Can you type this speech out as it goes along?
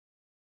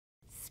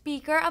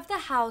Speaker of the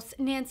House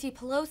Nancy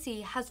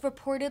Pelosi has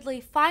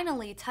reportedly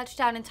finally touched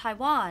down in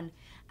Taiwan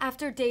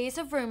after days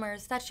of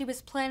rumors that she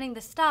was planning the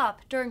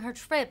stop during her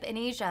trip in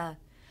Asia.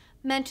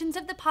 Mentions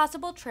of the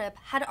possible trip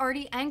had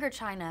already angered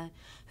China,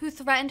 who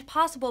threatened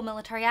possible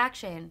military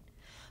action.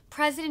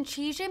 President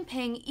Xi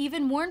Jinping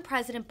even warned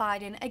President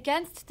Biden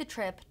against the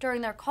trip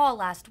during their call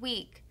last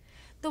week.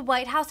 The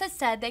White House has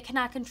said they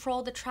cannot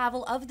control the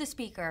travel of the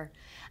speaker,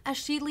 as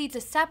she leads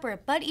a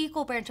separate but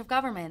equal branch of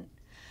government.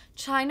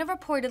 China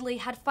reportedly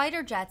had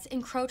fighter jets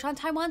encroach on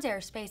Taiwan's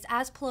airspace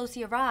as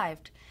Pelosi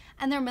arrived,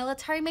 and their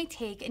military may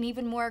take an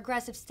even more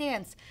aggressive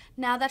stance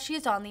now that she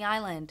is on the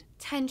island.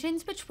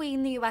 Tensions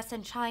between the U.S.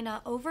 and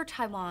China over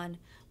Taiwan,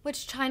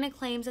 which China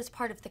claims as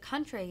part of the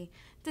country,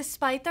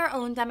 despite their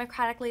own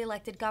democratically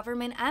elected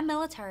government and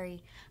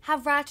military,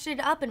 have ratcheted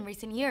up in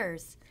recent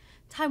years.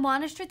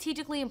 Taiwan is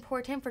strategically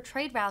important for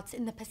trade routes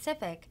in the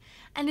Pacific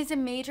and is a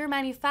major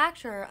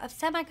manufacturer of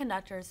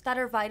semiconductors that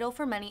are vital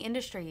for many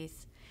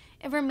industries.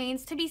 It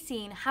remains to be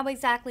seen how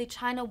exactly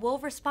China will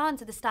respond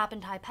to the stop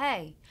in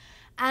Taipei,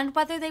 and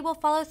whether they will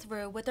follow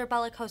through with their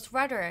bellicose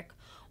rhetoric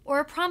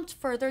or prompt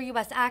further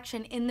U.S.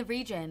 action in the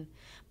region,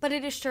 but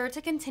it is sure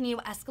to continue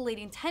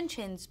escalating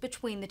tensions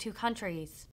between the two countries.